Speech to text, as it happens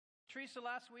Teresa,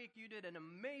 last week you did an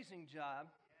amazing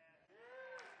job.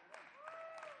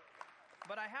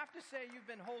 But I have to say you've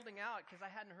been holding out because I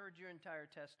hadn't heard your entire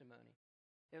testimony.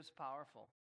 It was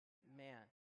powerful. Man,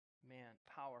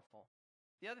 powerful.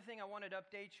 The other thing I wanted to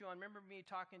update you on, remember me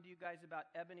talking to you guys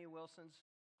about Ebony Wilson's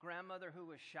grandmother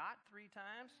who was shot 3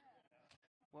 times?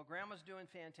 Well, Grandma's doing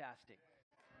fantastic.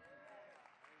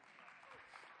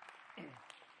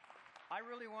 I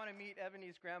really want to meet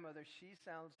Ebony's grandmother. She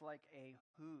sounds like a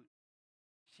hoot.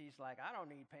 She's like, I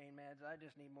don't need pain meds. I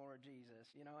just need more of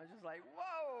Jesus. You know, it's just like,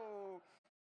 whoa.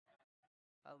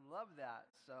 I love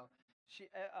that. So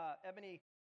Ebony,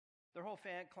 their whole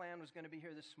fan clan was going to be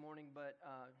here this morning, but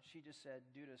she just said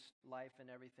due to life and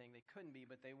everything, they couldn't be,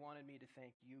 but they wanted me to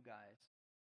thank you guys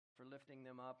for lifting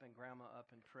them up and Grandma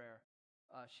up in prayer.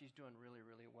 She's doing really,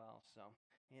 really well. So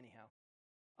anyhow,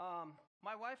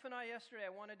 my wife and I yesterday,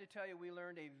 I wanted to tell you we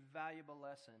learned a valuable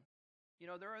lesson. You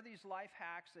know, there are these life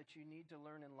hacks that you need to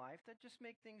learn in life that just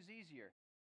make things easier.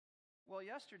 Well,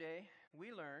 yesterday we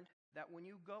learned that when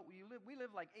we live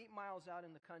like 8 miles out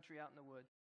in the country, out in the woods.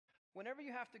 Whenever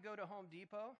you have to go to Home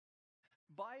Depot,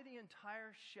 buy the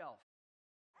entire shelf.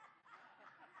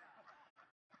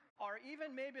 Or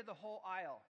even maybe the whole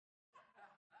aisle.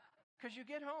 Because you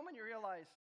get home and you realize,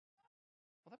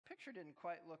 well, that picture didn't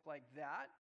quite look like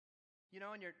that. You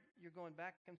know, and you're going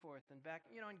back and forth and back.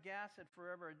 You know, and gas at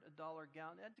forever $1 a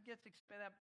gallon. That gets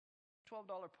expensive. That $12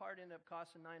 part ended up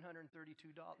costing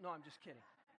 $932. No, I'm just kidding.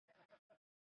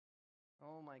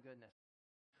 Oh my goodness.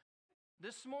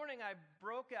 This morning I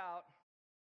broke out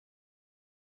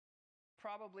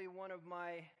probably one of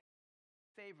my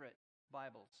favorite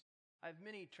Bibles. I have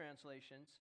many translations,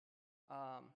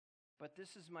 but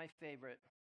this is my favorite.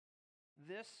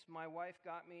 This, my wife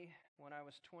got me when I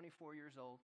was 24 years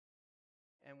old.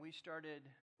 And we started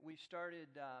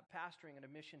pastoring at a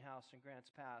mission house in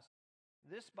Grants Pass.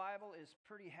 This Bible is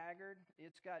pretty haggard.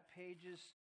 It's got pages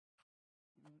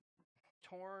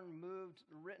torn, moved,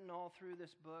 written all through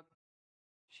this book.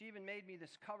 She even made me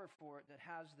this cover for it that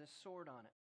has this sword on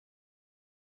it.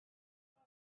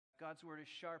 God's word is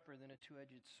sharper than a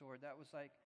 2-edged sword. That was like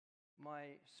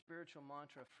my spiritual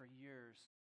mantra for years.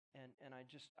 And I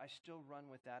still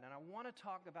run with that. And I want to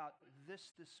talk about this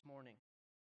morning.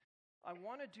 I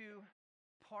want to do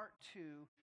part 2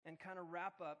 and kind of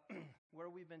wrap up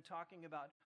where we've been talking about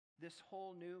this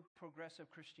whole new progressive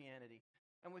Christianity.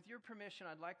 And with your permission,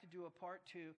 I'd like to do a part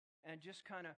 2 and just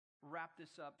kind of wrap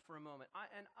this up for a moment. I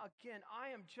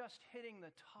am just hitting the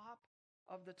top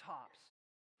of the tops.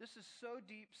 This is so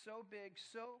deep, so big,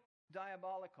 so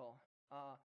diabolical.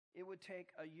 It would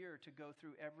take a year to go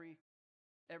through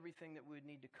everything that we would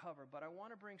need to cover. But I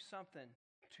want to bring something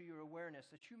to your awareness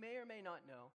that you may or may not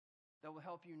know that will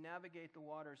help you navigate the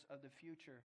waters of the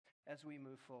future as we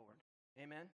move forward.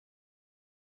 Amen?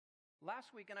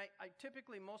 Last week, and I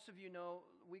typically, most of you know,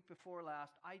 week before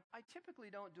last, I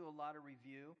typically don't do a lot of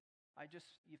review.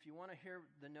 If you want to hear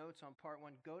the notes on part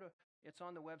 1, it's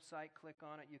on the website, click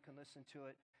on it, you can listen to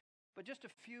it. But just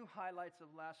a few highlights of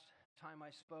last time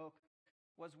I spoke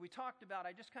was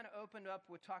I just kind of opened up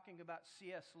with talking about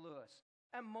C.S. Lewis.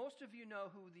 And most of you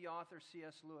know who the author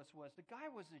C.S. Lewis was. The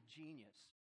guy was a genius.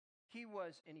 He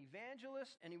was an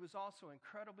evangelist, and he was also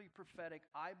incredibly prophetic,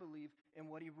 I believe,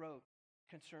 in what he wrote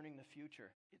concerning the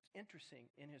future. It's interesting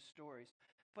in his stories.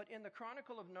 But in the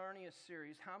Chronicle of Narnia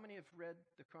series, how many have read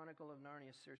the Chronicle of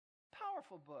Narnia series?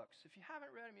 Powerful books. If you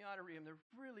haven't read them, you ought to read them. They're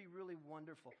really, really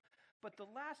wonderful. But the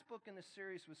last book in the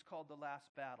series was called The Last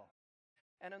Battle.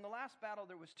 And in The Last Battle,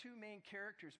 there was 2 main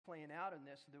characters playing out in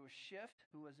this. There was Shift,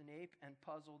 who was an ape, and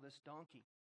Puzzle, this donkey.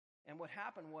 And what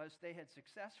happened was they had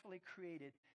successfully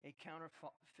created a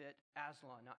counterfeit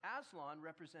Aslan. Now, Aslan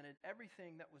represented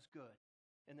everything that was good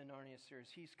in the Narnia series.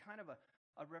 He's kind of a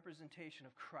representation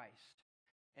of Christ.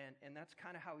 And that's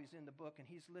kind of how he's in the book. And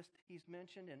he's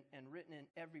mentioned and written in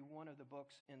every one of the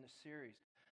books in the series.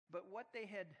 But what they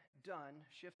had done,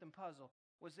 Shift and Puzzle,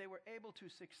 was they were able to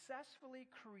successfully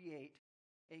create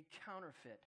a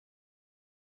counterfeit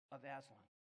of Aslan.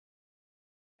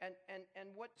 And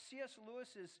what C.S.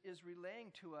 Lewis is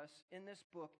relaying to us in this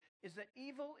book is that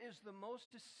evil is the most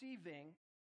deceiving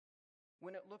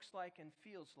when it looks like and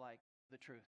feels like the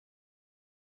truth.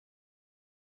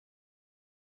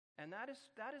 And that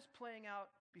is playing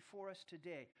out before us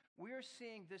today. We are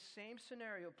seeing this same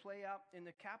scenario play out in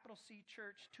the capital C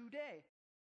church today.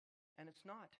 And it's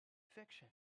not fiction.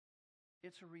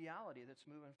 It's a reality that's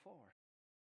moving forward.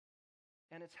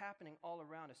 And it's happening all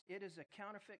around us. It is a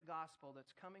counterfeit gospel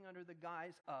that's coming under the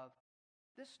guise of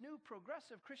this new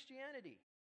progressive Christianity.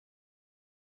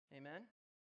 Amen?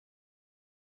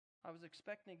 I was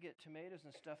expecting to get tomatoes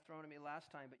and stuff thrown at me last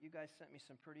time, but you guys sent me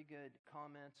some pretty good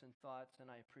comments and thoughts, and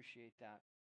I appreciate that.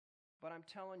 But I'm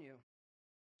telling you,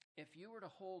 if you were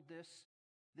to hold this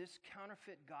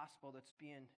counterfeit gospel that's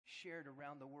being shared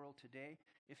around the world today,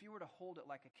 if you were to hold it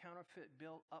like a counterfeit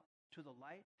bill up to the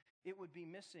light, it would be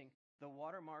missing the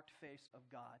watermarked face of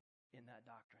God in that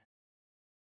doctrine.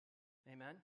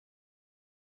 Amen?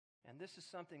 And this is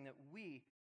something that we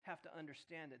have to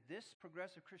understand, that this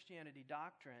progressive Christianity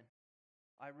doctrine,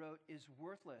 I wrote, is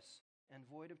worthless and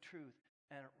void of truth,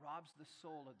 and it robs the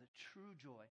soul of the true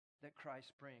joy that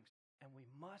Christ brings. And we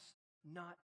must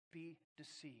not be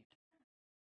deceived.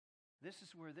 This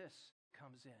is where this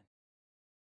comes in,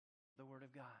 the Word of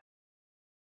God.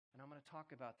 And I'm going to talk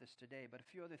about this today, but a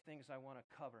few other things I want to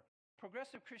cover.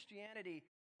 Progressive Christianity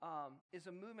is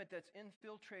a movement that's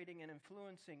infiltrating and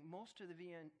influencing most of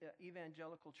the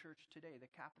evangelical church today, the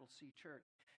capital C church.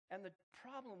 And the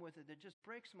problem with it that just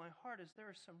breaks my heart is there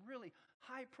are some really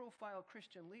high-profile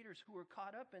Christian leaders who are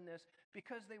caught up in this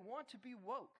because they want to be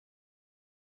woke.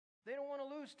 They don't want to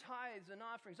lose tithes and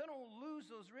offerings. They don't want to lose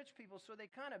those rich people, so they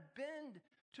kind of bend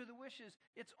to the wishes.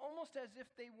 It's almost as if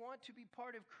they want to be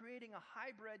part of creating a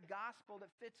hybrid gospel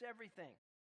that fits everything.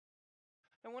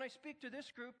 And when I speak to this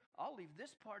group, I'll leave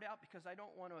this part out because I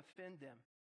don't want to offend them.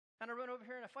 And I run over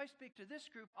here, and if I speak to this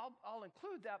group, I'll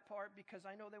include that part because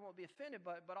I know they won't be offended,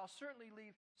 but I'll certainly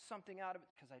leave something out of it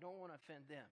because I don't want to offend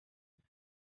them.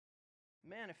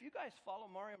 Man, if you guys follow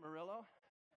Mario Murillo,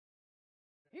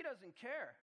 he doesn't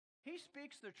care. He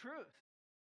speaks the truth,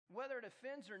 whether it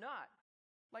offends or not.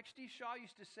 Like Steve Shaw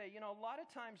used to say, a lot of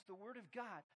times the Word of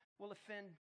God will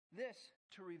offend this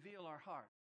to reveal our heart.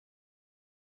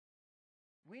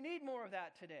 We need more of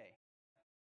that today.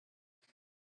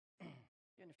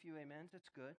 Getting a few amens, it's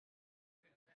good.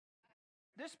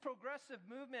 This progressive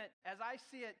movement, as I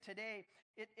see it today,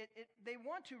 they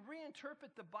want to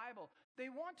reinterpret the Bible. They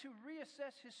want to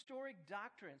reassess historic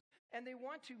doctrines, and they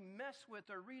want to mess with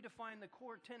or redefine the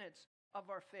core tenets of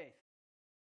our faith.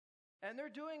 And they're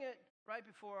doing it right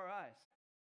before our eyes.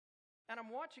 And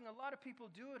I'm watching a lot of people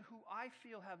do it who I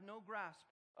feel have no grasp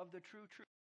of the true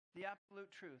truth, the absolute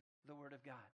truth, the Word of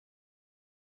God.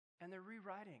 And they're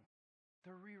rewriting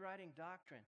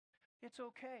doctrine. It's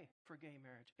okay for gay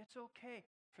marriage. It's okay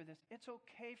for this. It's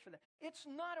okay for that. It's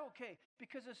not okay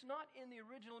because it's not in the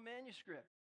original manuscript.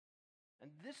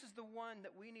 And this is the one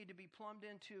that we need to be plumbed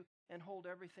into and hold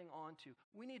everything on to.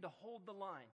 We need to hold the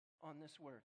line on this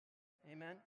word.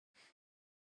 Amen?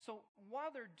 So while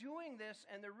they're doing this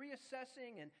and they're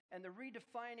reassessing and they're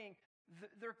redefining,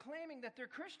 they're claiming that they're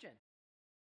Christian.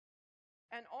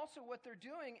 And also what they're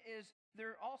doing is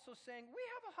they're also saying, we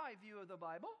have a high view of the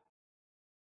Bible.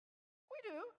 We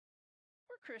do.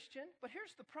 We're Christian. But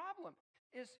here's the problem,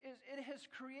 is it has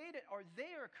created, or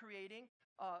they are creating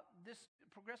this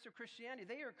progressive Christianity.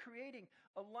 They are creating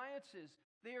alliances.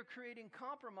 They are creating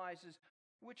compromises,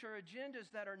 which are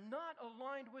agendas that are not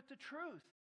aligned with the truth.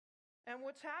 And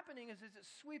what's happening is it's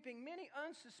sweeping many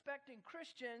unsuspecting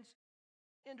Christians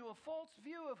into a false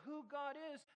view of who God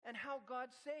is and how God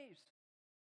saves.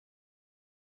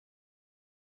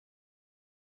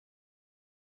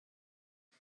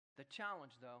 The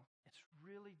challenge, though, it's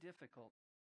really difficult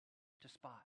to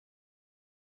spot.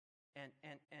 And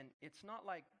it's not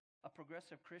like a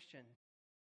progressive Christian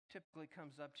typically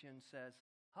comes up to you and says,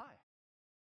 hi,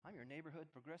 I'm your neighborhood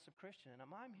progressive Christian, and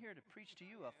I'm here to preach to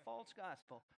you a false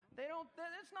gospel.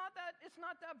 It's not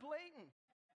that blatant.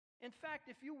 In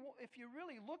fact, if you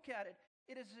really look at it,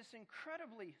 it is this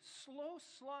incredibly slow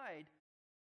slide,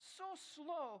 so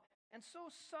slow and so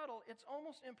subtle, it's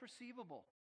almost imperceivable.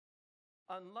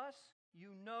 Unless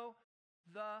you know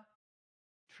the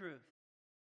truth.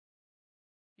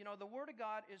 The Word of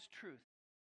God is truth.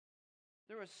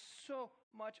 There is so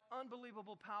much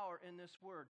unbelievable power in this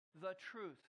word, the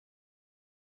truth.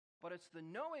 But it's the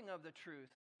knowing of the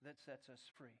truth that sets us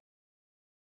free.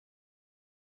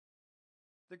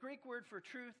 The Greek word for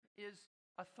truth is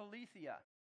aletheia,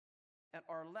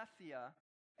 or lethia,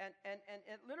 and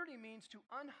it literally means to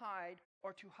unhide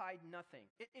or to hide nothing.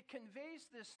 It conveys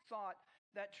this thought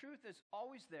that truth is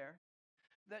always there,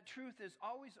 that truth is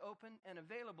always open and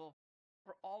available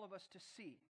for all of us to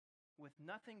see, with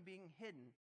nothing being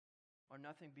hidden or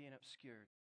nothing being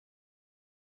obscured.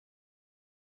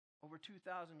 Over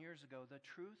 2,000 years ago, the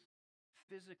truth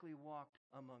physically walked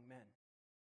among men.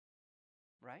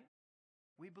 Right?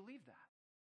 We believe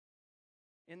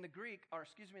that. In the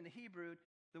Hebrew,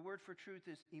 the word for truth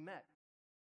is emet.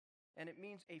 And it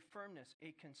means a firmness,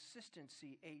 a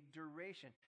consistency, a duration.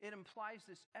 It implies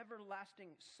this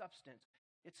everlasting substance.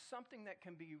 It's something that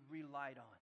can be relied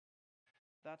on.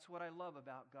 That's what I love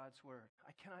about God's Word.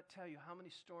 I cannot tell you how many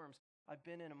storms I've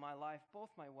been in my life, both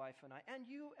my wife and I, and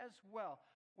you as well,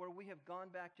 where we have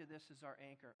gone back to this as our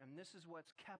anchor. And this is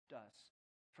what's kept us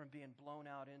from being blown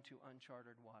out into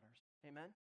uncharted waters.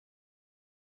 Amen?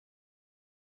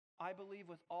 I believe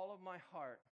with all of my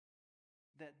heart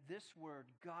that this Word,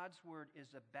 God's Word, is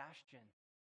a bastion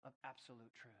of absolute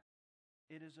truth.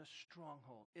 It is a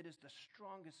stronghold. It is the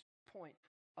strongest point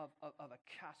of a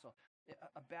castle.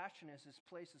 A bastion is this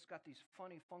place that's got these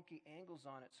funny, funky angles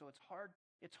on it, so it's hard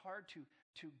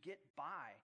to get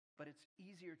by, but it's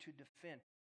easier to defend.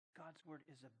 God's Word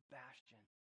is a bastion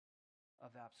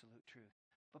of absolute truth.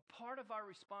 But part of our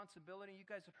responsibility, you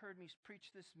guys have heard me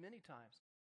preach this many times,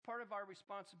 part of our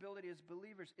responsibility as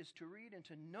believers is to read and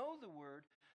to know the Word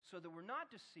so that we're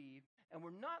not deceived and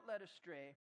we're not led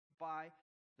astray by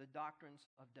the doctrines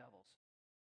of devils.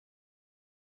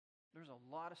 There's a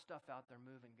lot of stuff out there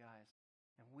moving, guys,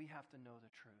 and we have to know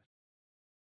the truth.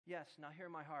 Yes, now hear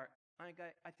my heart. I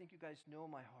think you guys know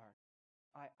my heart.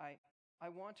 I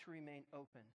want to remain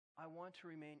open. I want to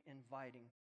remain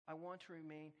inviting. I want to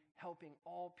remain helping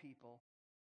all people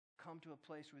come to a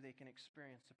place where they can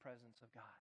experience the presence of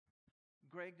God.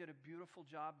 Greg did a beautiful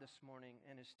job this morning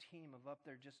and his team of up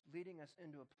there just leading us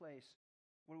into a place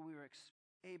where we were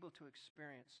able to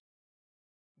experience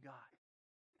God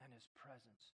and His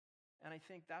presence. And I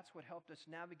think that's what helped us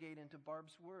navigate into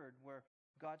Barb's Word, where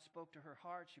God spoke to her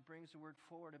heart. She brings the word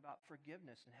forward about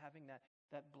forgiveness and having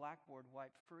that blackboard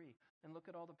wiped free. And look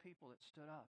at all the people that stood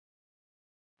up.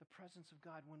 The presence of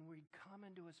God, when we come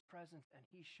into His presence and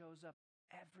He shows up,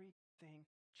 everything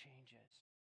changes.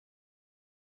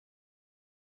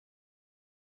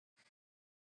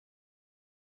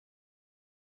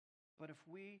 But if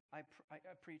I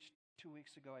preached 2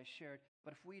 weeks ago, I shared,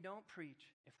 but if we don't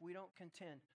preach, if we don't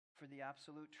contend for the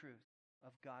absolute truth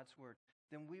of God's Word,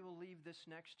 then we will leave this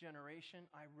next generation,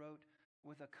 I wrote,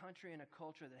 with a country and a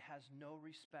culture that has no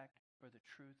respect for the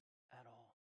truth at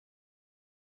all.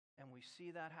 And we see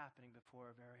that happening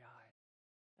before our very eyes.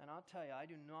 And I'll tell you, I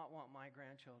do not want my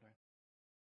grandchildren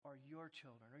or your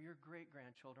children or your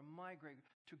great-grandchildren,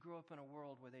 to grow up in a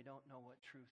world where they don't know what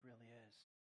truth really is.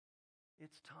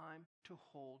 It's time to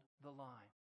hold the line.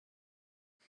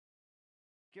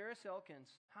 Garris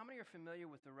Elkins, how many are familiar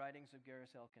with the writings of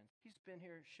Garris Elkins? He's been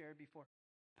here, shared before.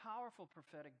 Powerful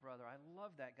prophetic brother. I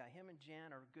love that guy. Him and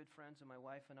Jan are good friends of my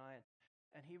wife and I,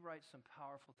 and he writes some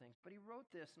powerful things. But he wrote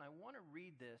this, and I want to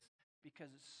read this because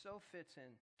it so fits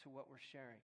into what we're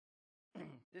sharing.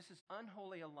 This is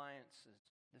Unholy Alliances.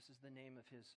 This is the name of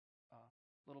his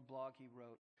little blog he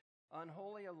wrote.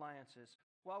 Unholy Alliances.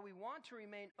 While we want to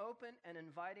remain open and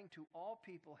inviting to all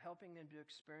people, helping them to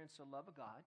experience the love of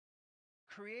God,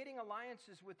 creating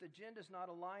alliances with agendas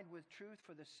not aligned with truth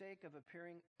for the sake of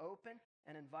appearing open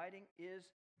and inviting is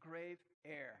grave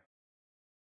error.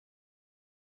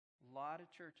 A lot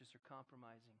of churches are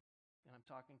compromising, and I'm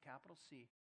talking capital C.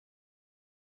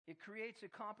 It creates a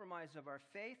compromise of our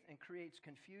faith and creates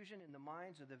confusion in the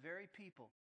minds of the very people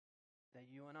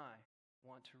that you and I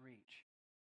want to reach.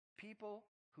 People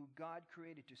who God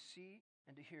created to see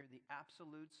and to hear the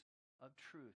absolutes of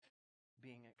truth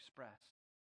being expressed.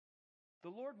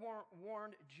 The Lord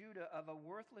warned Judah of a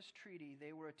worthless treaty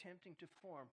they were attempting to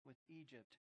form with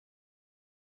Egypt.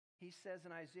 He says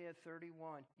in Isaiah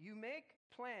 31, "You make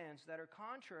plans that are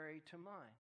contrary to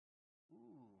mine."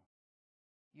 Ooh.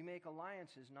 You make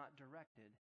alliances not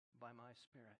directed by my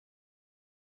Spirit.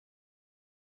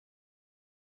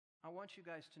 I want you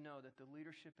guys to know that the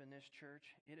leadership in this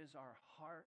church, it is our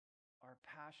heart, our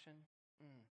passion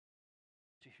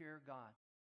to hear God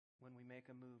when we make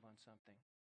a move on something.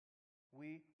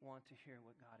 We want to hear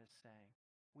what God is saying.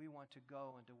 We want to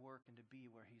go and to work and to be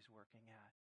where He's working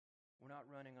at. We're not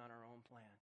running on our own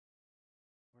plan.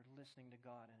 We're listening to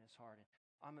God in His heart. And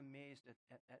I'm amazed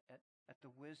at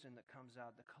the wisdom that comes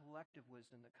out, the collective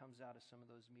wisdom that comes out of some of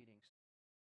those meetings.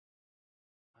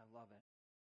 I love it.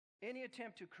 Any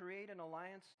attempt to create an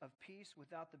alliance of peace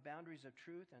without the boundaries of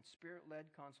truth and Spirit-led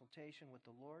consultation with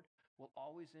the Lord will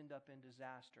always end up in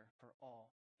disaster for all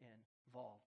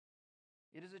involved.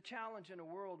 It is a challenge in a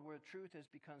world where truth has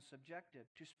become subjective.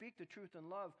 To speak the truth in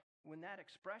love when that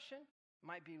expression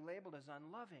might be labeled as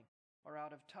unloving or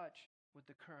out of touch with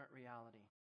the current reality.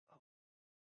 Oh,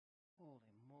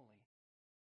 holy moly.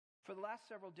 For the last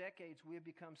several decades, we have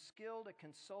become skilled at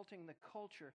consulting the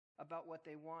culture about what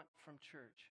they want from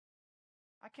church.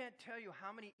 I can't tell you how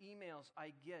many emails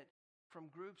I get from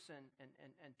groups and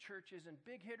churches and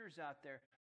big hitters out there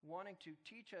wanting to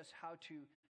teach us how to,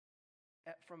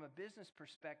 from a business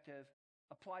perspective,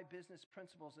 apply business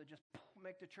principles that just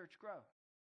make the church grow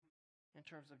in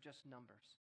terms of just numbers.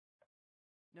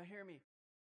 Now hear me.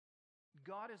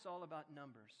 God is all about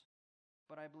numbers,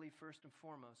 but I believe first and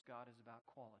foremost, God is about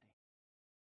quality.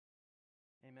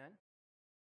 Amen?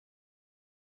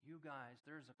 You guys,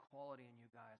 there's a quality in you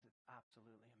guys that's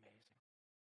absolutely amazing.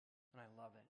 And I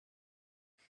love it.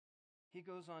 He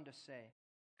goes on to say,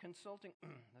 consulting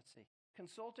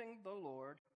the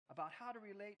Lord about how to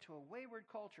relate to a wayward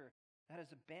culture that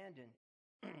has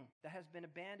been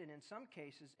abandoned in some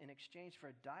cases in exchange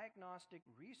for diagnostic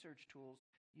research tools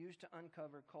used to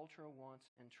uncover cultural wants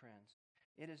and trends.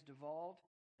 It has devolved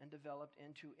and developed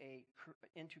into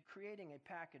creating a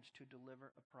package to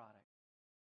deliver a product.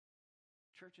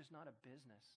 Church is not a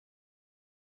business.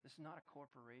 This is not a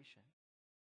corporation.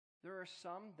 There are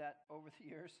some that over the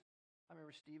years, I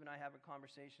remember Steve and I have a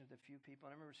conversation with a few people,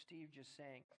 and I remember Steve just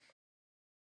saying,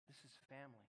 this is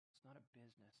family. It's not a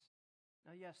business.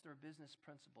 Now, yes, there are business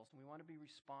principles, and we want to be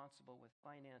responsible with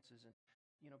finances and,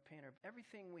 paying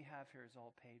everything we have here is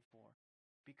all paid for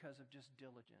because of just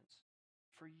diligence.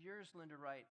 For years, Linda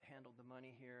Wright handled the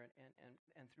money here,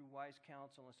 and through wise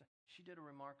counsel and stuff, she did a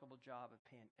remarkable job of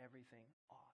paying everything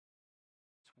off.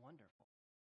 It's wonderful.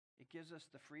 It gives us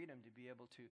the freedom to be able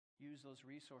to use those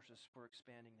resources for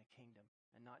expanding the kingdom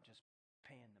and not just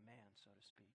paying the man, so to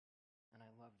speak. And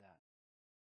I love that.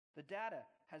 The data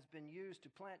has been used to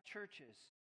plant churches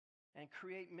and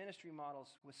create ministry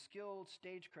models with skilled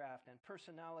stagecraft and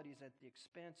personalities at the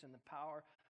expense and the power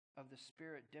of the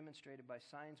Spirit demonstrated by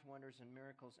signs, wonders, and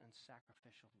miracles and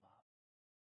sacrificial love.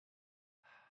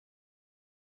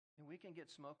 And we can get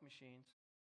smoke machines.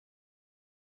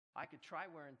 I could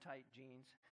try wearing tight jeans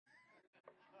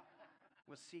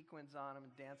with sequins on them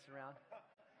and dance around.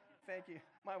 Thank you.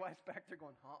 My wife's back there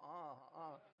going,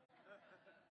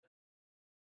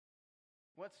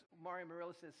 What's Mario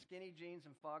Murillo says, skinny jeans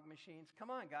and fog machines? Come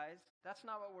on, guys. That's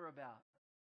not what we're about.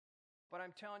 But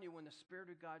I'm telling you, when the Spirit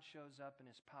of God shows up in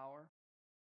His power,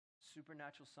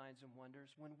 supernatural signs and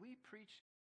wonders, when we preach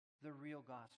the real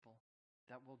gospel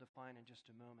that we'll define in just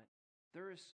a moment,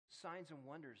 there is signs and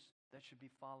wonders that should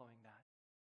be following that.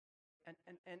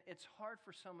 And it's hard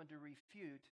for someone to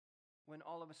refute when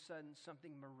all of a sudden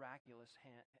something miraculous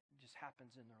just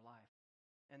happens in their life.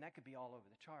 And that could be all over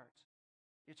the charts.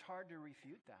 It's hard to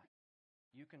refute that.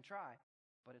 You can try,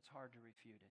 but it's hard to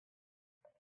refute it.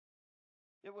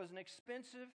 It was an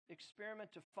expensive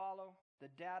experiment to follow the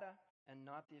data and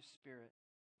not the Spirit.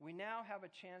 We now have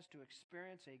a chance to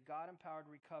experience a God-empowered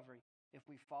recovery if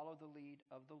we follow the lead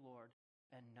of the Lord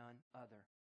and none other.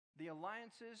 The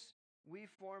alliances we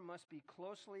form must be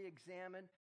closely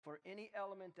examined for any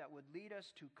element that would lead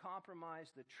us to compromise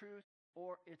the truth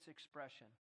or its expression.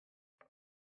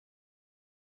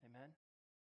 Amen?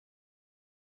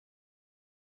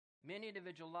 Many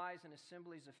individual lives and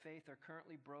assemblies of faith are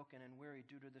currently broken and weary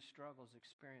due to the struggles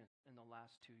experienced in the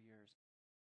last 2 years.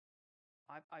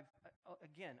 I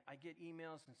get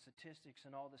emails and statistics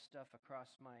and all this stuff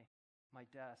across my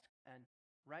desk, and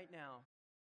right now,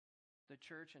 the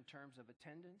church in terms of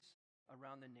attendance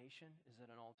around the nation is at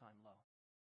an all-time low.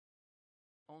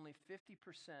 Only 50%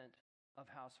 of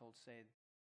households say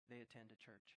they attend a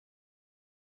church.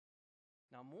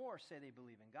 Now, more say they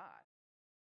believe in God.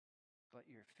 But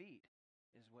your feet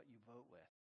is what you vote with.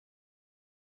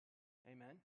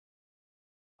 Amen?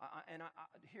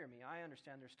 Hear me, I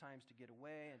understand there's times to get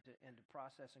away and to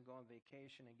process and go on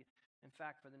vacation. In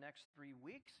fact, for the next 3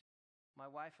 weeks, my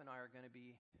wife and I are going to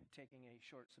be taking a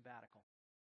short sabbatical.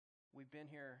 We've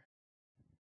been here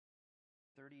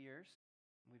 30 years.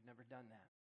 We've never done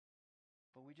that.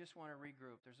 But we just want to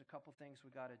regroup. There's a couple things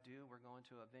we got to do. We're going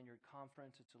to a Vineyard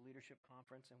conference. It's a leadership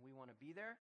conference, and we want to be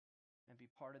there and be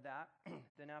part of that.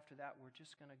 Then after that, we're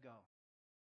just going to go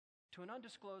to an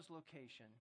undisclosed location,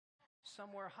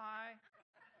 somewhere high.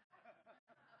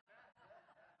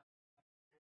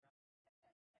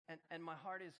 And my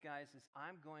heart is, guys,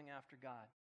 I'm going after God.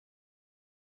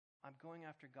 I'm going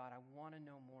after God. I want to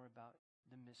know more about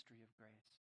the mystery of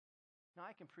grace. Now,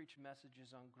 I can preach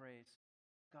messages on grace,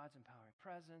 God's empowering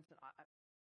presence.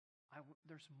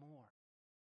 There's more.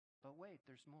 But wait,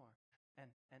 there's more.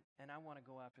 And I want to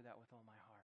go after that with all my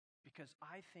heart. Because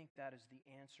I think that is the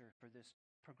answer for this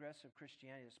progressive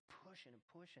Christianity that's pushing and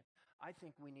pushing. I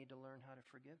think we need to learn how to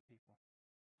forgive people.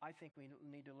 I think we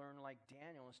need to learn like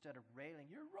Daniel, instead of railing,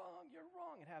 you're wrong,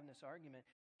 and having this argument.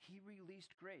 He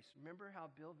released grace. Remember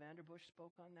how Bill Vanderbush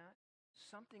spoke on that?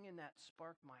 Something in that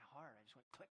sparked my heart. I just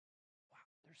went click. Wow,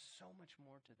 there's so much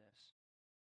more to this.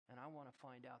 And I want to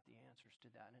find out the answers to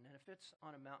that. And if it's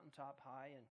on a mountaintop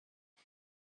high and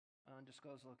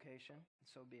undisclosed location,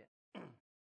 so be it.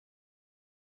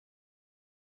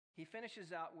 He finishes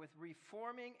out with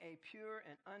reforming a pure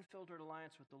and unfiltered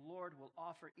alliance with the Lord will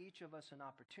offer each of us an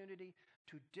opportunity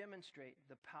to demonstrate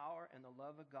the power and the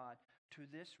love of God to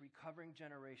this recovering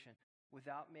generation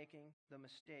without making the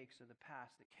mistakes of the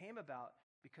past that came about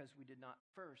because we did not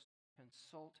first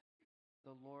consult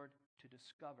the Lord to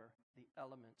discover the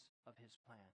elements of his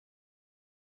plan.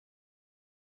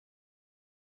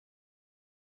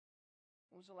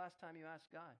 When was the last time you asked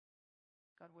God,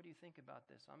 God, what do you think about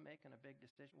this? I'm making a big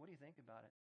decision. What do you think about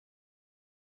it?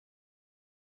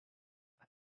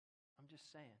 I'm just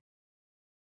saying.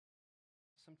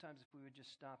 Sometimes if we would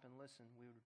just stop and listen, we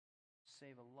would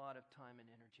save a lot of time and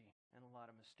energy and a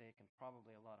lot of mistake and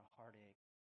probably a lot of heartache.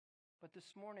 But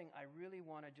this morning, I really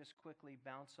want to just quickly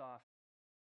bounce off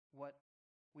what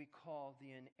we call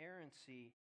the inerrancy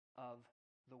of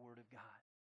the Word of God.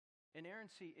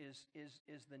 Inerrancy is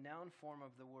the noun form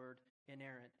of the word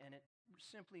inerrant, and it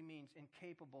simply means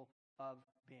incapable of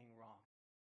being wrong.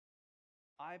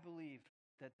 I believe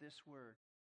that this word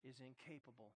is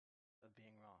incapable of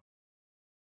being wrong.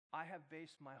 I have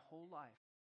based my whole life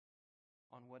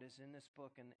on what is in this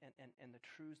book and the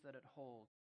truths that it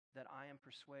holds, that I am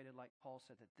persuaded, like Paul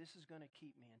said, that this is going to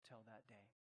keep me until that day.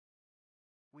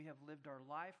 We have lived our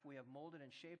life, we have molded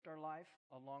and shaped our life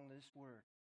along this word.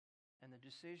 And the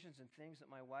decisions and things that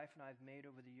my wife and I have made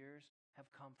over the years have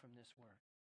come from this word.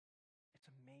 It's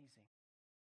amazing.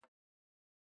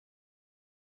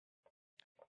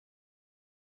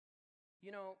 You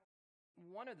know,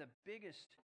 one of the biggest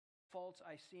faults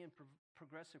I see in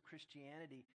progressive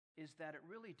Christianity is that it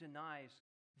really denies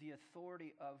the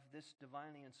authority of this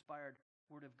divinely inspired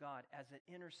Word of God as it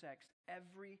intersects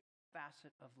every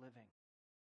facet of living.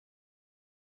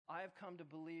 I have come to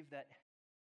believe that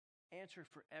answer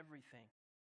for everything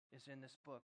is in this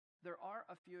book. There are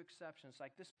a few exceptions,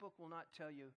 like this book will not tell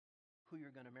you who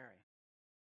you're going to marry.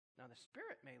 Now, the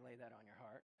Spirit may lay that on your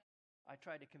heart. I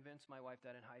tried to convince my wife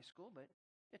that in high school, but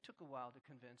it took a while to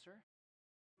convince her.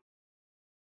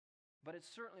 But it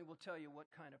certainly will tell you what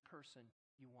kind of person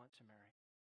you want to marry.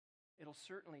 It'll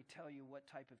certainly tell you what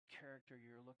type of character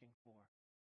you're looking for.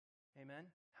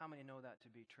 Amen? How many know that to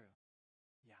be true?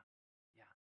 Yeah.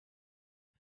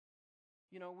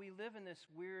 You know, we live in this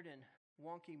weird and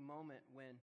wonky moment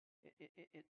when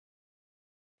it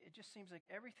just seems like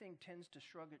everything tends to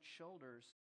shrug its shoulders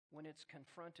when it's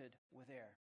confronted with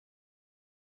error.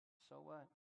 So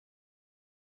what?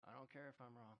 I don't care if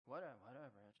I'm wrong. Whatever.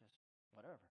 It's just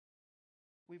whatever.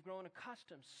 We've grown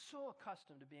so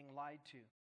accustomed to being lied to.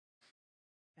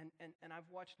 And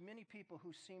I've watched many people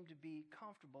who seem to be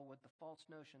comfortable with the false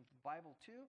notion the Bible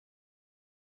too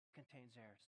contains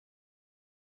errors.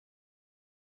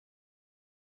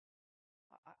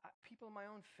 People in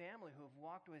my own family who have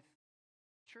walked with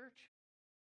church,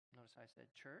 notice I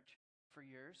said church, for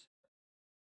years,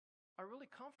 are really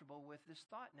comfortable with this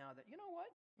thought now that, you know what,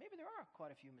 maybe there are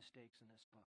quite a few mistakes in this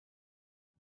book.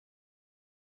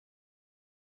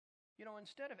 You know,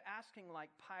 instead of asking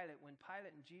like Pilate, when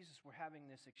Pilate and Jesus were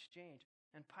having this exchange,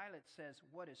 and Pilate says,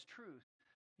 what is truth?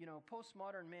 You know,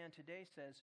 postmodern man today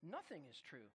says, nothing is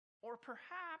true. Or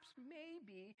perhaps,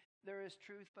 maybe, there is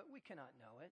truth, but we cannot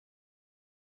know it.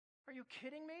 Are you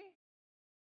kidding me?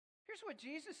 Here's what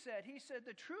Jesus said. He said,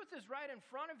 the truth is right in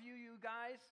front of you, you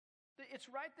guys. It's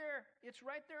right there. It's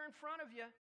right there in front of you.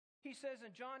 He says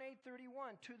in John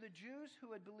 8:31, to the Jews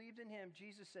who had believed in him,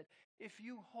 Jesus said, if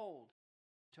you hold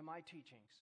to my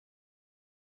teachings,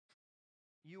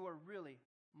 you are really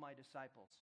my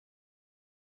disciples.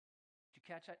 Did you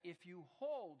catch that? If you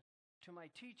hold to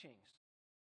my teachings,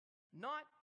 not,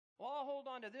 well, I'll hold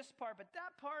on to this part, but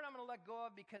that part I'm going to let go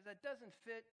of because that doesn't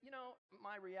fit,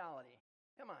 my reality.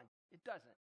 Come on, it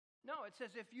doesn't. No, it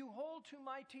says if you hold to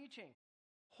my teaching,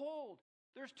 hold.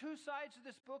 There's two sides to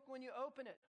this book when you open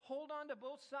it. Hold on to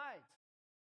both sides.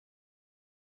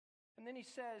 And then he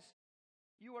says,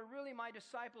 you are really my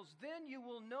disciples. Then you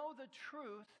will know the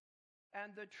truth,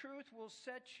 and the truth will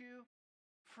set you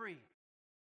free.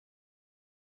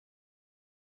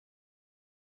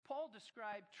 Paul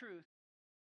described truth.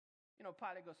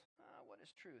 Pilate goes, what is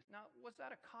truth? Now, was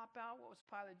that a cop-out? What was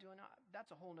Pilate doing?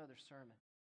 That's a whole nother sermon.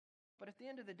 But at the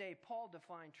end of the day, Paul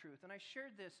defined truth. And I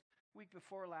shared this week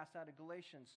before last out of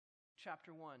Galatians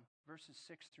chapter 1, verses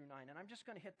 6 through 9. And I'm just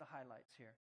going to hit the highlights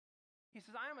here. He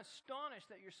says, I am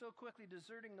astonished that you're so quickly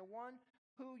deserting the one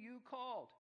who you called.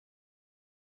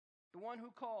 The one who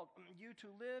called you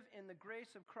to live in the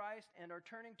grace of Christ and are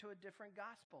turning to a different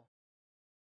gospel.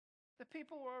 The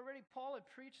people were already, Paul had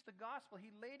preached the gospel.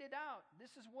 He laid it out.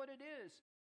 This is what it is.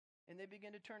 And they began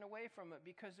to turn away from it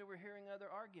because they were hearing other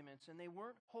arguments and they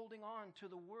weren't holding on to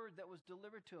the word that was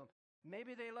delivered to them.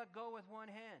 Maybe they let go with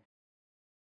one hand.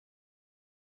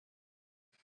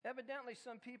 Evidently,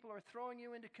 some people are throwing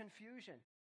you into confusion.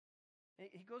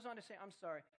 He goes on to say, I'm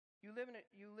sorry, you live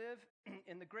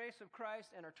in the grace of Christ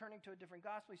and are turning to a different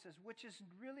gospel. He says, which is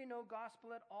really no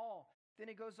gospel at all. Then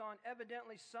he goes on,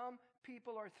 evidently, some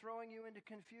people are throwing you into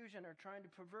confusion or trying to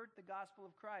pervert the gospel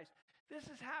of Christ. This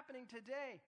is happening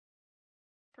today.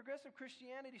 Progressive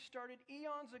Christianity started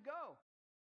eons ago,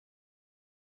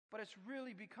 but it's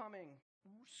really becoming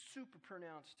super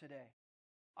pronounced today.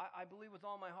 I believe with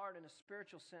all my heart, in a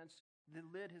spiritual sense, the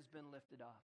lid has been lifted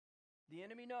off. The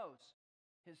enemy knows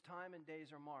his time and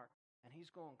days are marked, and he's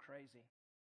going crazy.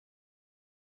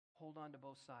 Hold on to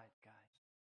both sides, guys.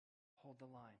 Hold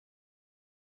the line.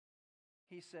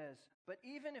 He says, but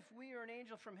even if we or an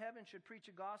angel from heaven should preach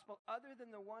a gospel other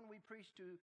than the one we preach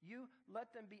to you,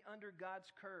 let them be under God's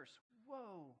curse.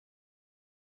 Whoa.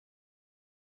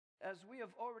 As we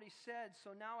have already said,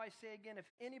 so now I say again, if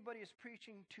anybody is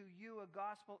preaching to you a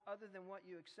gospel other than what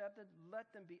you accepted, let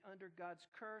them be under God's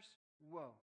curse.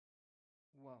 Whoa.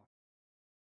 Whoa.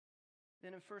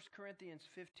 Then in 1 Corinthians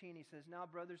 15, he says, now,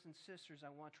 brothers and sisters,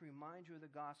 I want to remind you of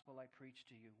the gospel I preached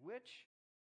to you, which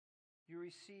you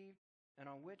received and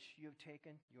on which you have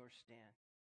taken your stand.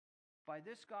 By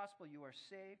this gospel you are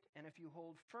saved, and if you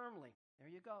hold firmly, there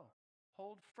you go,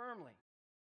 hold firmly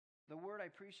the word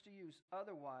I preached to you,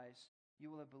 otherwise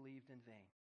you will have believed in vain.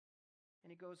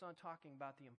 And he goes on talking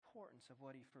about the importance of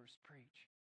what he first preached.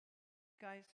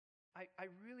 Guys, I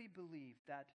really believe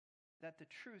that the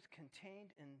truth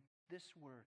contained in this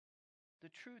word,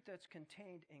 the truth that's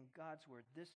contained in God's word,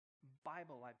 this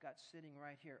Bible I've got sitting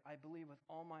right here, I believe with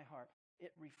all my heart,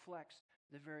 it reflects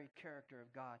the very character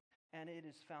of God. And it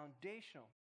is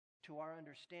foundational to our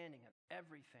understanding of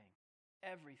everything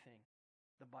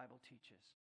the Bible teaches.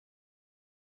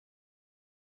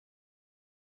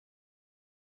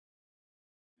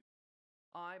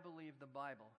 I believe the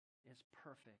Bible is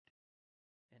perfect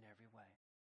in every way.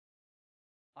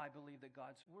 I believe that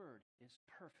God's word is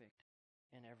perfect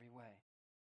in every way.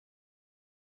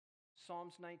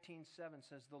 Psalms 19:7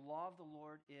 says, the law of the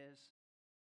Lord is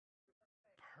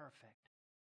perfect,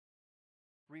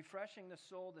 refreshing the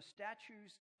soul. The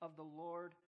statutes of the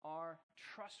Lord are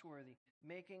trustworthy,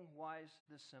 making wise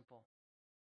the simple.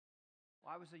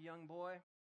 I was a young boy,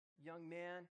 young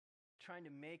man, trying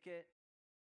to make it.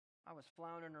 I was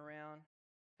floundering around,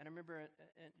 and I remember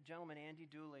a gentleman, Andy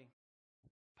Dooley,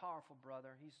 powerful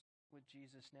brother. He's with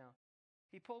Jesus now.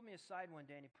 He pulled me aside one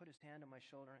day, and he put his hand on my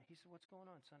shoulder, and he said, what's going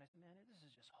on, son? I said, man, this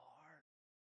is just hard.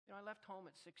 You know, I left home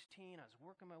at 16. I was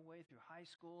working my way through high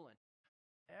school, and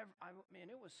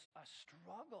it was a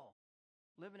struggle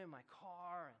living in my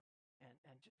car,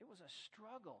 and it was a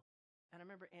struggle. And I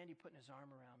remember Andy putting his arm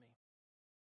around me,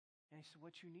 and he said,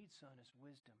 what you need, son, is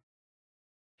wisdom.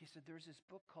 He said, there's this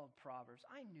book called Proverbs.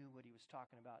 I knew what he was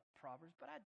talking about, Proverbs, but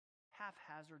I'd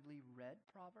haphazardly read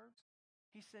Proverbs.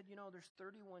 He said, you know, there's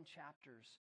 31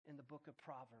 chapters in the book of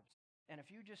Proverbs. And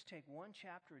if you just take one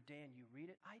chapter a day and you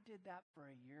read it, I did that for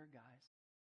a year, guys.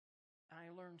 And I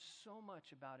learned so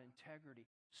much about integrity,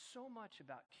 so much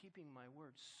about keeping my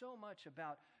word, so much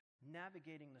about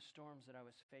navigating the storms that I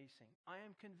was facing. I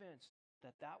am convinced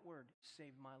that that word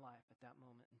saved my life at that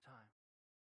moment in time.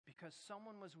 Because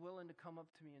someone was willing to come up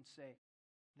to me and say,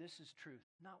 this is truth,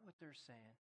 not what they're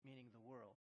saying, meaning the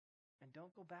world. And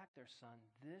don't go back there, son.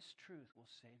 This truth will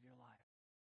save your life.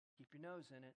 Keep your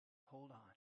nose in it. Hold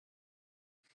on.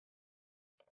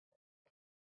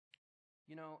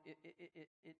 You know,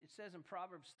 it says in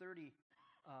Proverbs 30,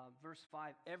 verse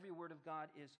 5, every word of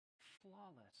God is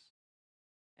flawless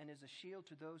and is a shield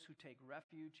to those who take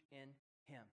refuge in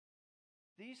him.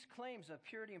 These claims of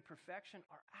purity and perfection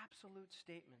are absolute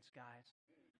statements, guys.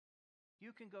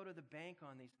 You can go to the bank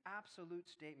on these absolute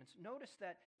statements. Notice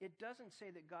that it doesn't say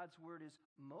that God's word is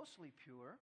mostly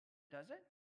pure, does it?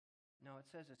 No, it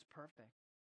says it's perfect.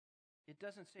 It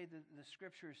doesn't say that the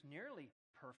scripture is nearly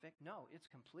perfect. No, it's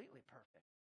completely perfect.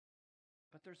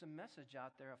 But there's a message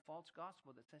out there, a false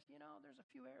gospel that says, you know, there's a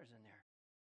few errors in there.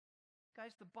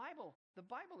 Guys, the Bible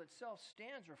itself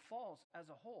stands or falls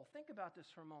as a whole. Think about this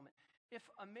for a moment. If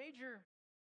a major,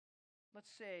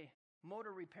 let's say,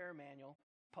 motor repair manual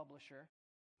publisher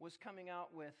was coming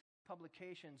out with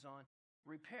publications on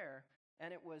repair,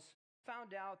 and it was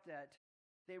found out that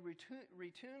they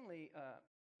routinely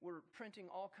were printing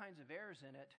all kinds of errors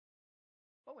in it,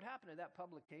 what would happen to that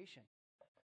publication?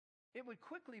 It would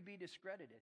quickly be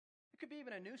discredited. It could be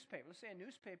even a newspaper. Let's say a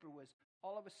newspaper was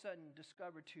all of a sudden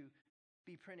discovered to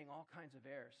be printing all kinds of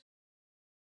errors.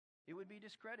 It would be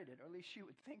discredited, or at least you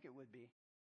would think it would be.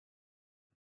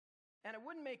 And it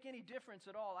wouldn't make any difference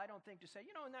at all, I don't think, to say,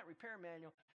 you know, in that repair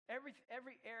manual, every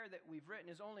error that we've written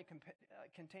is only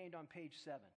contained on page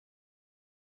 7.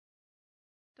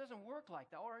 It doesn't work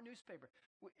like that. Or a newspaper,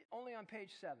 only on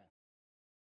page 7.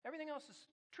 Everything else is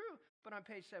true, but on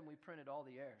page 7 we printed all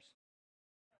the errors.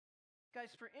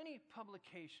 Guys, for any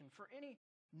publication, for any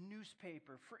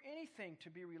newspaper, for anything to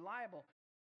be reliable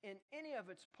in any of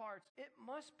its parts, it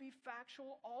must be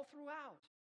factual all throughout.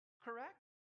 Correct?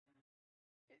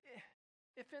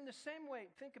 If in the same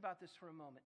way, think about this for a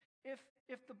moment. If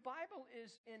the Bible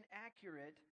is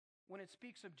inaccurate when it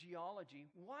speaks of geology,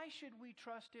 why should we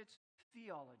trust its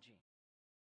theology?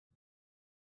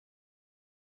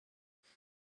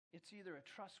 It's either a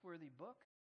trustworthy book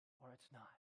or it's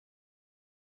not.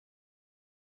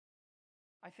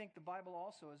 I think the Bible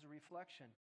also is a reflection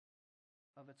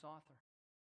of its author.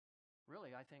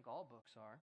 Really, I think all books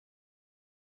are.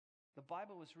 The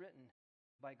Bible was written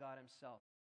by God himself.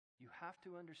 You have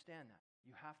to understand that.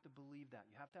 You have to believe that.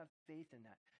 You have to have faith in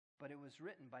that. But it was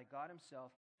written by God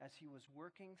himself as he was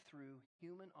working through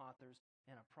human authors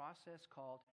in a process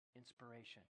called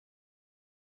inspiration.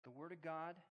 The Word of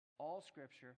God, all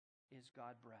Scripture, is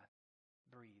God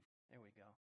breathed. There we go.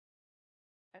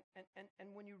 And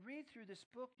when you read through this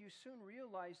book, you soon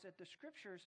realize that the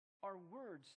Scriptures are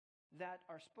words that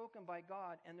are spoken by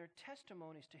God, and they're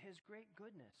testimonies to his great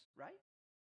goodness, right?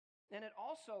 And it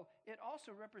also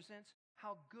represents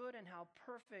how good and how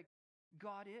perfect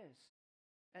God is,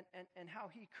 and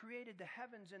how he created the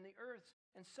heavens and the earth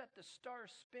and set the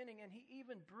stars spinning, and he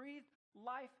even breathed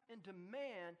life into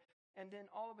man, and then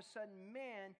all of a sudden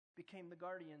man became the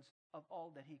guardians of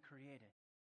all that he created.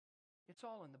 It's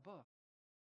all in the book.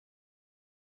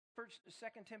 2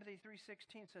 Timothy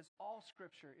 3:16 says, all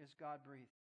Scripture is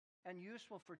God-breathed and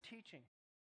useful for teaching,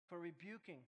 for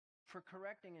rebuking, for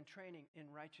correcting and training in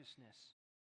righteousness.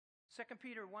 2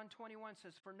 Peter 1:21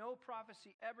 says, for no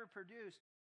prophecy ever produced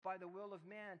by the will of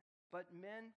man, but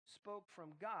men spoke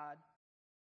from God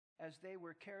as they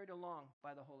were carried along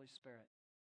by the Holy Spirit.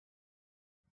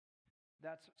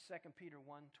 That's 2 Peter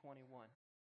 1:21.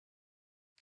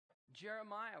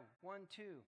 Jeremiah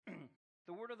 1:2.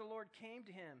 The word of the Lord came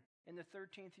to him in the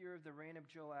 13th year of the reign of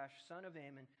Joash, son of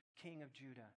Ammon, king of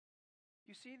Judah.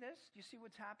 You see this? You see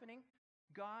what's happening?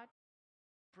 God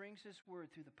brings his word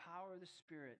through the power of the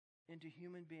Spirit into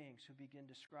human beings who begin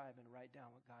to scribe and write down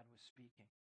what God was speaking.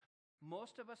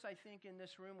 Most of us, I think, in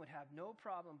this room would have no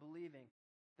problem believing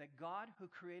that God, who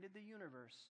created the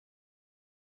universe,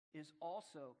 is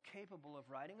also capable of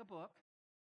writing a book,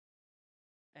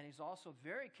 and he's also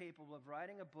very capable of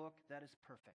writing a book that is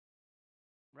perfect.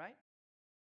 Right?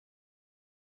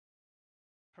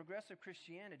 Progressive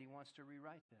Christianity wants to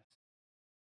rewrite this.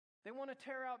 They want to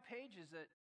tear out pages that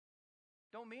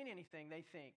don't mean anything. They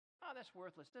think, oh, that's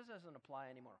worthless. This doesn't apply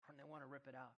anymore. And they want to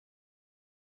rip it out.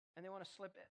 And they want to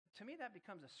slip it. To me, that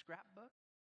becomes a scrapbook.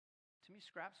 To me,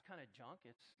 scrap's kind of junk.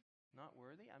 It's not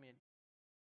worthy. I mean,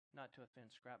 not to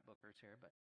offend scrapbookers here,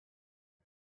 but.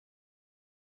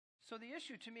 So the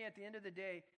issue to me at the end of the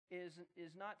day is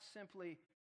not simply,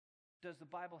 does the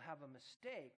Bible have a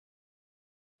mistake,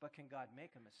 but can God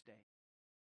make a mistake?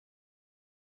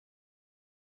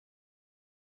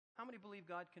 How many believe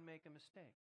God can make a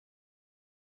mistake?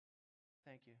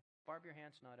 Thank you. Barb, your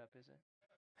hand's not up, is it?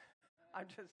 I'm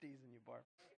just teasing you, Barb.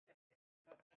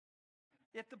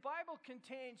 If the Bible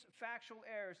contains factual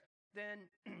errors, then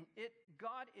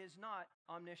God is not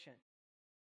omniscient.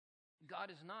 God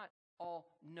is not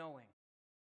all-knowing.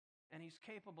 And he's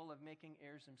capable of making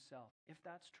errors himself, if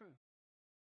that's true.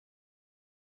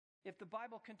 If the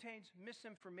Bible contains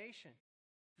misinformation,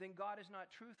 then God is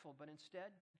not truthful, but instead,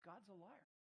 God's a liar.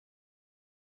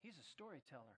 He's a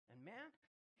storyteller. And man,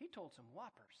 he told some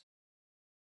whoppers.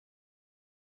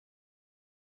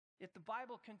 If the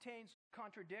Bible contains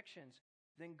contradictions,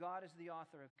 then God is the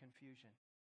author of confusion.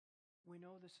 We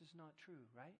know this is not true,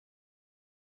 right?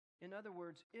 In other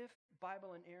words, if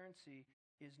Bible inerrancy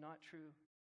is not true,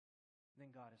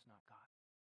 then God is not God.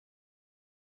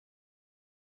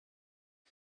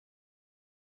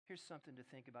 Here's something to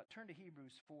think about. Turn to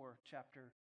Hebrews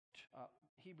chapter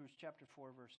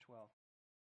 4, verse 12.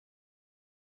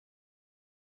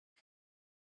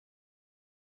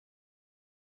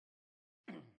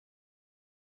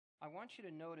 I want you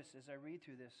to notice, as I read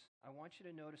through this, I want you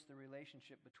to notice the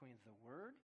relationship between the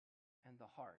Word and the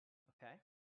heart, okay?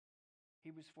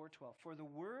 Hebrews 4:12. For the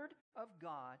Word of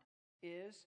God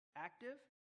is active,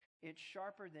 it's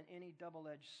sharper than any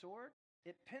double-edged sword,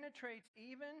 it penetrates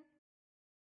even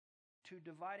to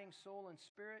dividing soul and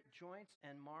spirit, joints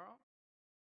and marrow,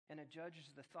 and it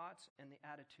judges the thoughts and the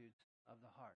attitudes of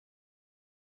the heart.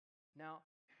 Now,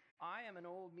 I am an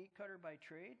old meat cutter by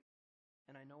trade,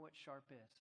 and I know what sharp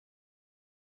is.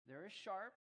 There is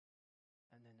sharp,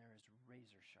 and then there is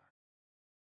razor sharp.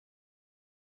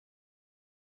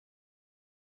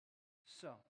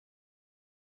 So,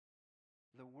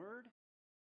 the Word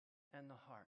and the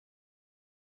heart.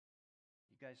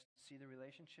 You guys see the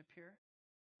relationship here?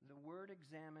 The Word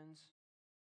examines,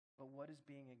 but what is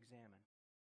being examined?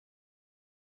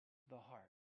 The heart.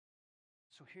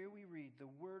 So here we read, the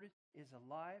Word is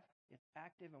alive, it's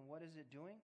active, and what is it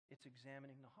doing? It's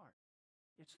examining the heart.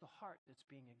 It's the heart that's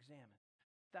being examined.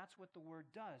 That's what the Word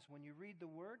does. When you read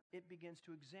the Word, it begins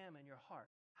to examine your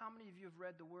heart. How many of you have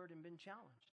read the Word and been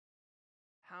challenged?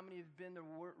 How many have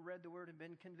read the Word and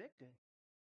been convicted?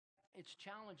 It's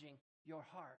challenging your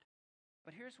heart.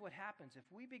 But here's what happens. If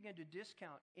we begin to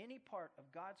discount any part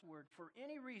of God's Word for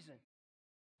any reason,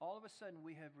 all of a sudden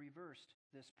we have reversed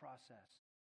this process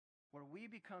where we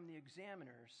become the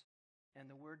examiners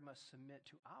and the Word must submit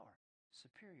to our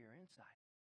superior insight.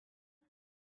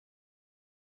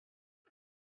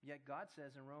 Yet God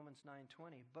says in Romans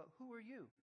 9:20, but who are you,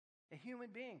 a human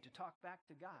being, to talk back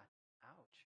to God?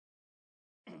 Ouch.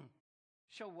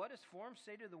 Shall what is formed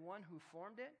say to the one who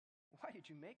formed it, why did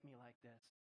you make me like this?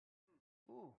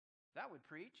 Ooh, that would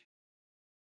preach.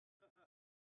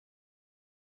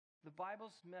 The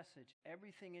Bible's message,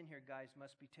 everything in here, guys,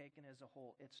 must be taken as a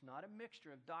whole. It's not a mixture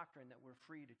of doctrine that we're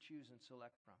free to choose and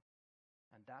select from.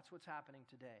 And that's what's happening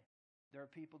today. There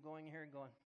are people going here and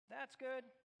going, that's good.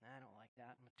 I don't like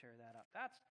that. I'm going to tear that up.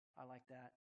 I like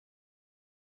that.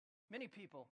 Many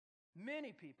people,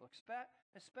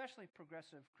 especially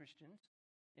progressive Christians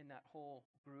in that whole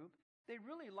group, they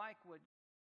really like what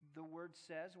the Word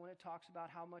says when it talks about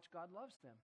how much God loves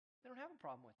them. They don't have a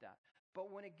problem with that.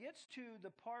 But when it gets to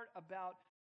the part about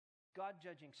God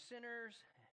judging sinners,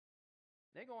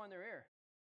 they go on their ear.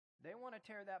 They want to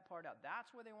tear that part out.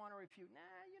 That's where they want to refute.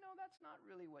 That's not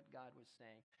really what God was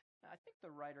saying. I think the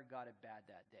writer got it bad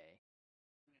that day.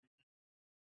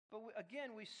 But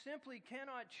again, we simply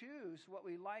cannot choose what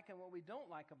we like and what we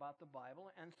don't like about the Bible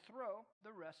and throw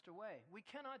the rest away. We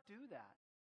cannot do that.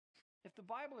 If the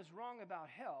Bible is wrong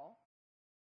about hell,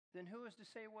 then who is to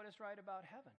say what is right about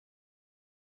heaven?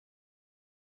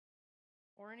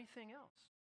 Or anything else?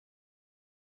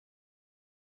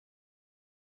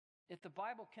 If the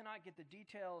Bible cannot get the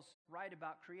details right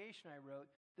about creation, I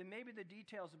wrote, then maybe the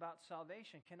details about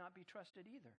salvation cannot be trusted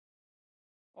either.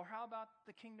 Or how about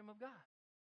the kingdom of God?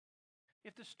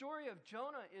 If the story of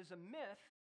Jonah is a myth,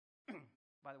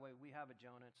 by the way, we have a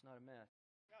Jonah, it's not a myth.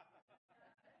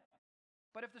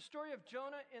 But if the story of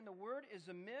Jonah in the Word is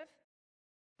a myth,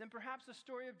 then perhaps the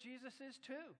story of Jesus is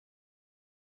too.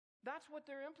 That's what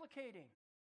they're implicating.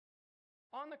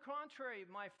 On the contrary,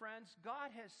 my friends,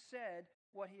 God has said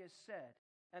what He has said,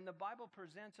 and the Bible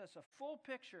presents us a full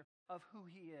picture of who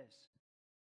He is.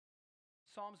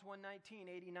 Psalms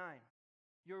 119:89.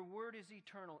 Your word is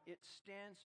eternal. It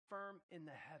stands firm in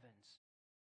the heavens.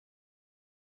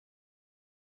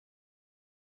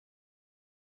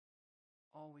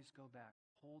 Always go back.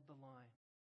 Hold the line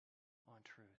on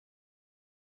truth.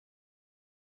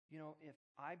 If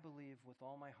I believe with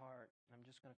all my heart, I'm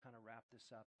just going to kind of wrap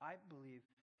this up. I believe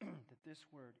that this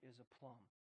word is a plumb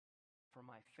for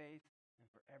my faith and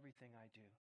for everything I do.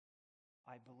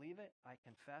 I believe it, I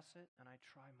confess it, and I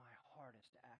try my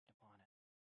hardest to act upon it.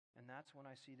 And that's when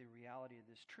I see the reality of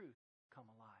this truth come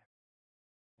alive,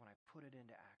 when I put it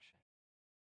into action.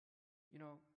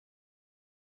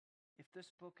 If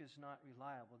this book is not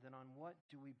reliable, then on what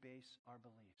do we base our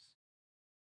beliefs?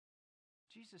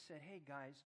 Jesus said, hey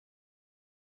guys,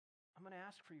 I'm going to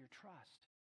ask for your trust.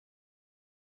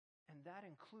 And that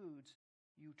includes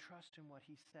you trust in what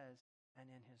He says and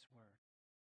in His word.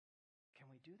 Can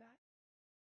we do that?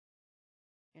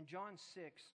 In John 6,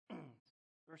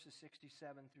 verses 67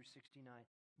 through 69,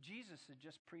 Jesus had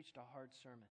just preached a hard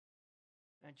sermon.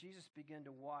 And Jesus began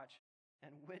to watch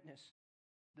and witness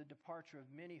the departure of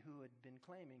many who had been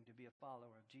claiming to be a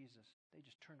follower of Jesus. They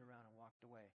just turned around and walked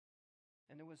away.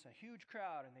 And there was a huge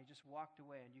crowd, and they just walked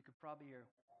away, and you could probably hear.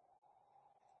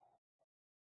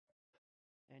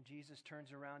 And Jesus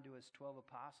turns around to His 12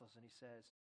 apostles, and He says,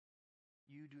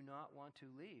 you do not want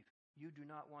to leave. You do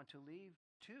not want to leave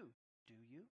too, do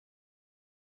you?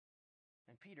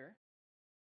 And Peter,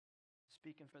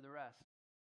 speaking for the rest,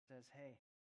 says, hey,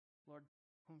 Lord,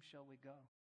 whom shall we go?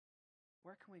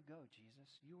 Where can we go,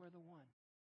 Jesus? You are the one.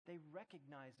 They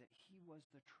recognized that He was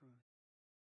the truth,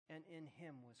 and in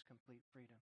Him was complete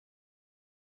freedom.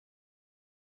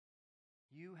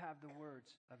 You have the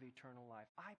words of eternal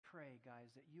life. I pray,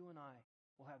 guys, that you and I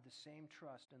will have the same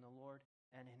trust in the Lord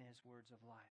and in His words of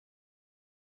life.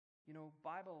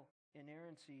 Bible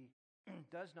inerrancy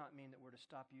does not mean that we're to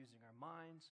stop using our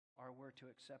minds, or we're to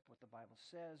accept what the Bible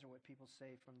says or what people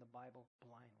say from the Bible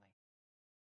blindly.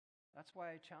 That's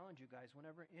why I challenge you guys,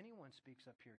 whenever anyone speaks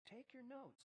up here, take your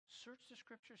notes. Search the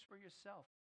scriptures for yourself.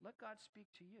 Let God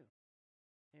speak to you.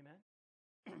 Amen?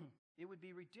 It would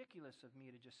be ridiculous of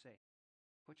me to just say,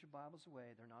 put your Bibles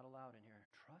away. They're not allowed in here.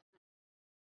 Trust.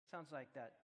 Sounds like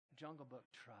that Jungle Book.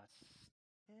 Trust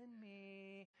in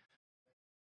me.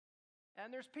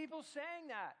 And there's people saying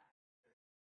that.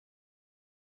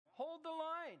 Hold the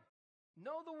line.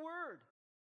 Know the word.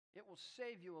 It will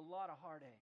save you a lot of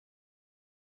heartache.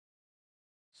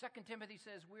 2 Timothy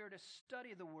says we are to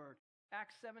study the word.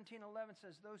 Acts 17:11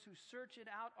 says those who search it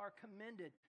out are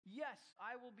commended. Yes,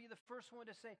 I will be the first one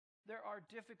to say there are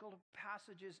difficult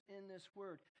passages in this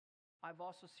word. I've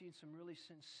also seen some really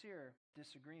sincere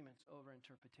disagreements over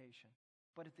interpretation.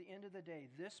 But at the end of the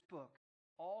day, this book,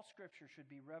 all scripture should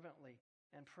be reverently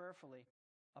and prayerfully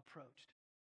approached.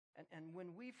 And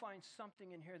when we find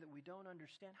something in here that we don't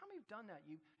understand, how many have done that?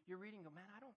 You're reading, go, man,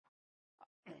 I don't.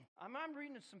 I'm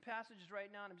reading some passages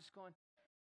right now, and I'm just going,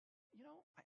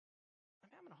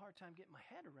 I'm having a hard time getting my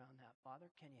head around that, Father.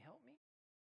 Can you help me?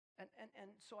 And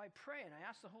so I pray, and I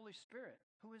ask the Holy Spirit,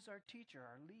 who is our teacher,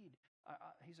 our lead.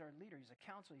 He's our leader. He's a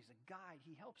counselor. He's a guide.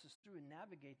 He helps us through and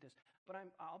navigate this. But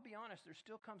I'll be honest, there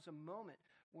still comes a moment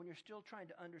when you're still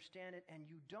trying to understand it, and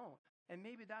you don't. And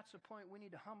maybe that's the point we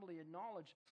need to humbly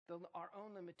acknowledge our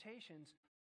own limitations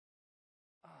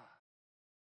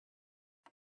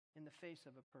in the face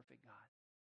of a perfect God.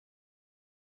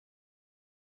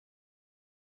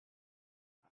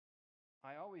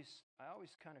 I always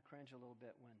kind of cringe a little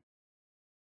bit when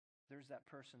there's that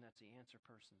person that's the answer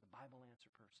person, the Bible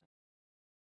answer person.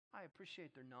 I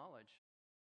appreciate their knowledge,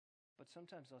 but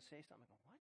sometimes they'll say something, I go,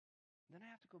 what? And then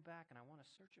I have to go back and I want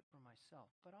to search it for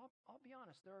myself. But I'll be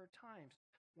honest, there are times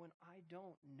when I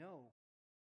don't know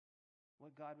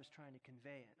what God was trying to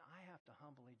convey, and I have to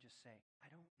humbly just say, I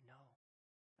don't know.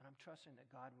 And I'm trusting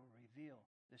that God will reveal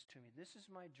this to me. This is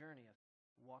my journey of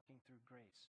walking through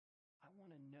grace. I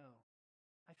want to know.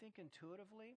 I think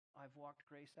intuitively, I've walked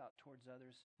grace out towards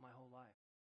others my whole life.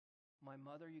 My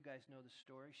mother, you guys know the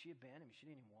story. She abandoned me. She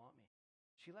didn't even want me.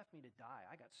 She left me to die.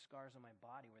 I got scars on my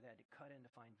body where they had to cut in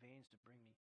to find veins to bring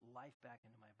me life back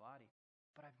into my body.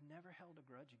 But I've never held a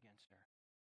grudge against her.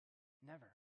 Never.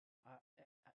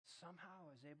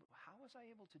 Somehow how was I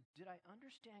able to, did I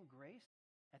understand grace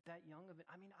at that young of it?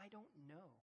 I mean, I don't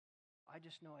know. I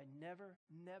just know I never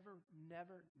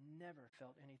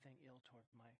felt anything ill toward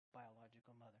my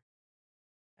biological mother.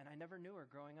 And I never knew her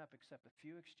growing up except a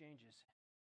few exchanges,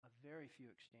 a very few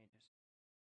exchanges.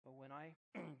 But when I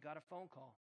got a phone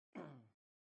call,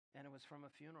 and it was from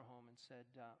a funeral home and said,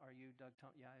 are you Doug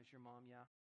Thompson? Yeah, is your mom? Yeah.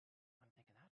 I'm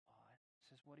thinking, that's odd. He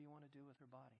says, what do you want to do with her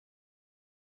body?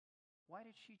 Why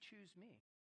did she choose me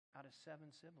out of 7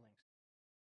 siblings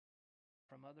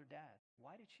from other dads?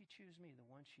 Why did she choose me, the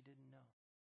one she didn't know?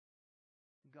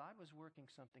 God was working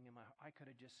something in my heart. I could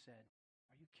have just said,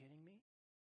 are you kidding me?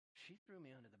 She threw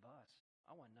me under the bus.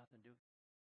 I want nothing to do.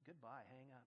 Goodbye, hang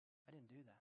up. I didn't do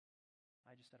that.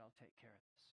 I just said, I'll take care of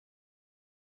this.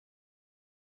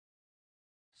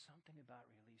 Something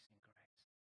about releasing grace.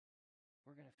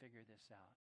 We're going to figure this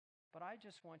out. But I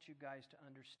just want you guys to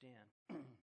understand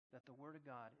that the Word of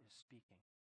God is speaking.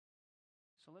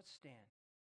 So let's stand.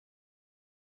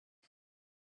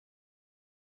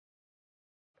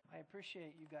 I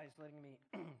appreciate you guys letting me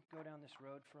go down this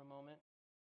road for a moment.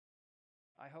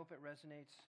 I hope it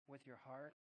resonates with your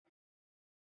heart.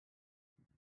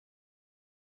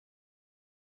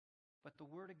 But the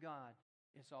Word of God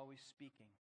is always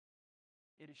speaking.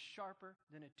 It is sharper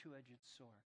than a two-edged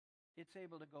sword. It's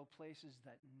able to go places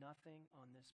that nothing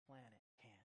on this planet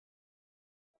can.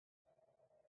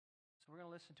 So we're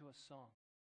going to listen to a song.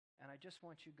 And I just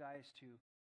want you guys to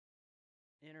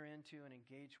enter into and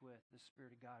engage with the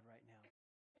Spirit of God right now.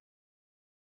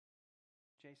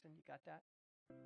 Jason, you got that?